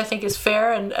 which I think is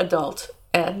fair and adult.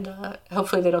 And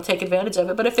hopefully they don't take advantage of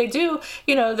it. But if they do,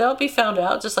 they'll be found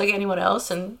out just like anyone else,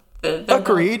 and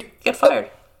Agreed. Get fired.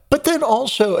 But then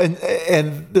also,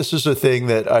 and this is a thing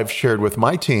that I've shared with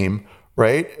my team,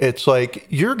 right? It's like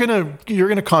you're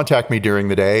gonna contact me during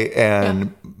the day,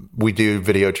 and we do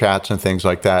video chats and things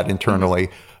like that internally.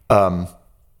 I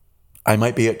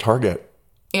might be at Target.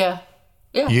 Yeah.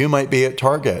 Yeah. You might be at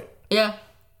Target. Yeah.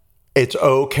 It's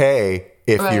okay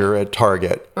if you're at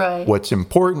Target. Right. What's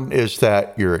important is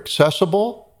that you're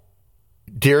accessible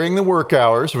during the work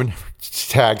hours. When you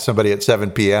tag somebody at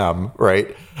 7 p.m.,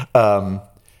 right?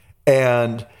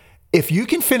 And if you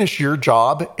can finish your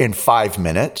job in 5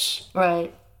 minutes,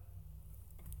 right?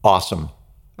 Awesome.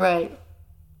 Right.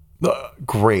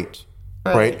 Great.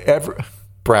 Right.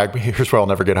 Brag. Here's where I'll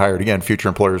never get hired again. Future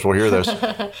employers will hear this.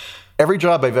 Every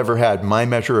job I've ever had, my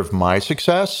measure of my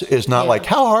success is not like,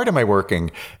 how hard am I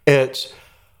working? It's,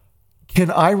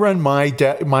 can I run my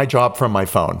job from my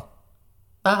phone?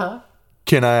 Uh-huh.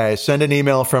 Can I send an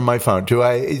email from my phone? Do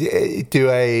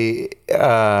I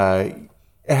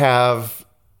have,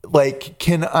 like,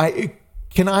 can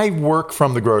I work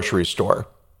from the grocery store?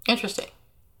 Interesting.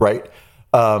 Right.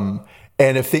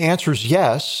 And if the answer is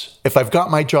yes, if I've got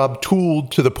my job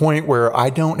tooled to the point where I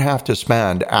don't have to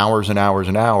spend hours and hours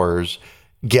and hours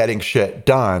getting shit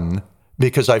done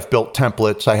because I've built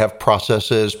templates, I have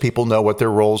processes, people know what their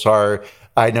roles are,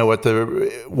 I know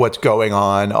what's going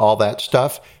on, all that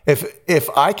stuff. If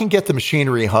I can get the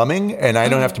machinery humming and I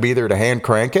don't have to be there to hand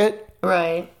crank it,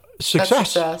 right? Success.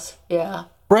 That's success. Yeah.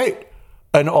 Right.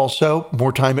 And also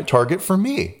more time at Target for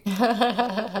me.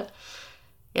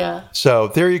 Yeah. So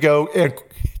there you go. And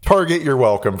Target, you're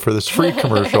welcome for this free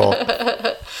commercial.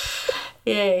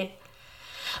 Yay.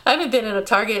 I haven't been in a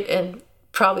Target in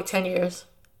probably 10 years.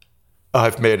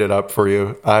 I've made it up for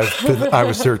you. I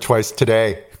was there twice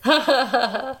today.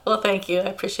 Well, thank you. I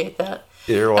appreciate that.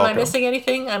 You're welcome. Am I missing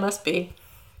anything? I must be.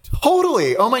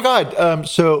 Totally. Oh my God.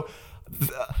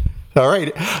 All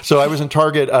right. So I was in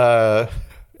Target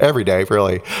every day,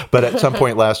 really. But at some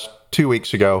point last 2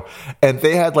 weeks ago, and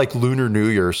they had like Lunar New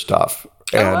Year stuff.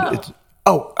 And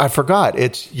I forgot.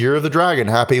 It's Year of the Dragon.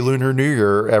 Happy Lunar New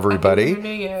Year, everybody. Happy Lunar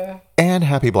New Year. And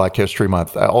Happy Black History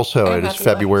Month. Also, it is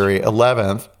February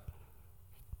 11th.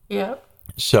 Yeah.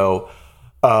 So,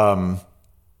 and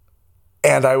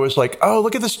I was like, oh,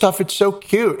 look at this stuff. It's so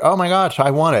cute. Oh my gosh,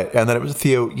 I want it. And then it was,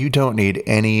 Theo, you don't need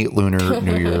any Lunar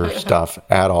New Year stuff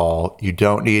at all. You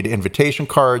don't need invitation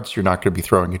cards. You're not going to be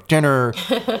throwing a dinner.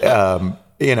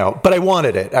 But I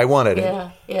wanted it.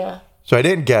 Yeah. So I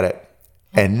didn't get it.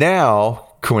 And now,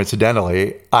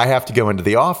 coincidentally, I have to go into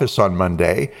the office on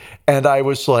Monday. And I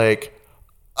was like,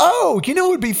 oh, it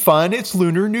would be fun. It's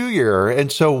Lunar New Year.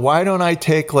 And so why don't I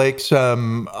take like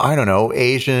some, I don't know,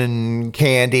 Asian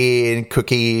candy and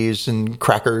cookies and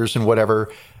crackers and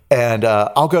whatever. And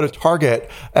I'll go to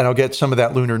Target and I'll get some of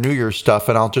that Lunar New Year stuff.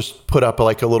 And I'll just put up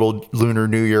like a little Lunar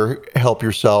New Year help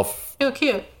yourself. Oh,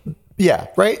 cute. Yeah,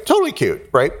 right? Totally cute,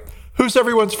 right? Who's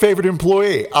everyone's favorite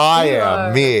employee? I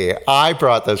am. Me. I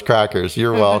brought those crackers.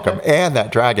 You're welcome. And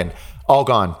that dragon. All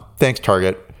gone. Thanks,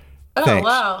 Target. Oh, Thanks.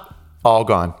 wow. All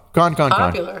gone. Gone.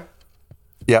 Popular.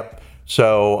 Yep.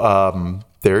 So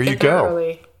there you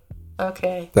go.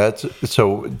 Okay.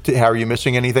 So. How are you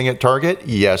missing anything at Target?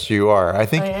 Yes, you are. I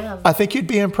am. I think you'd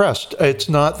be impressed. It's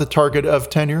not the Target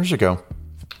of 10 years ago.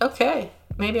 Okay.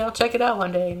 Maybe I'll check it out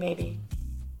one day. Maybe.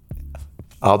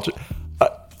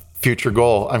 Future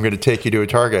goal. I'm going to take you to a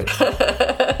Target.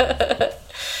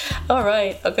 All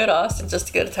right. I'll go to Austin just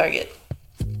to go to Target.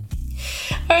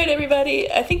 All right,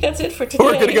 everybody. I think that's it for today.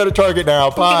 We're going to go to Target now.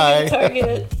 Bye.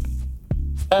 Target.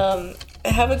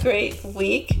 Have a great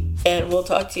week, and we'll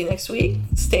talk to you next week.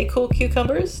 Stay cool,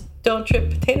 cucumbers. Don't trip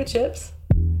potato chips.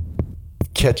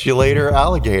 Catch you later,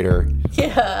 alligator.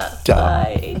 Yeah.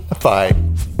 Bye. Bye.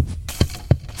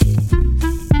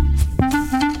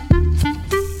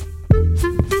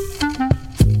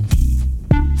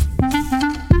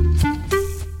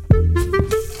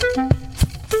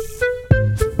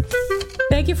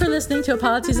 Thank you for listening to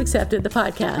Apologies Accepted, the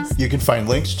podcast. You can find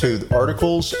links to the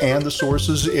articles and the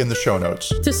sources in the show notes.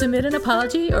 To submit an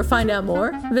apology or find out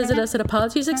more, visit us at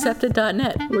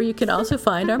apologiesaccepted.net, where you can also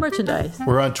find our merchandise.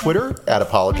 We're on Twitter at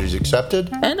Apologies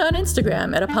Accepted. And on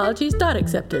Instagram at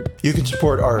apologies.accepted. You can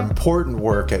support our important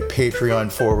work at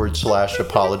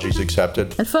Patreon.com/Apologies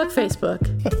Accepted. And fuck Facebook.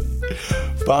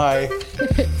 Bye.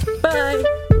 Bye.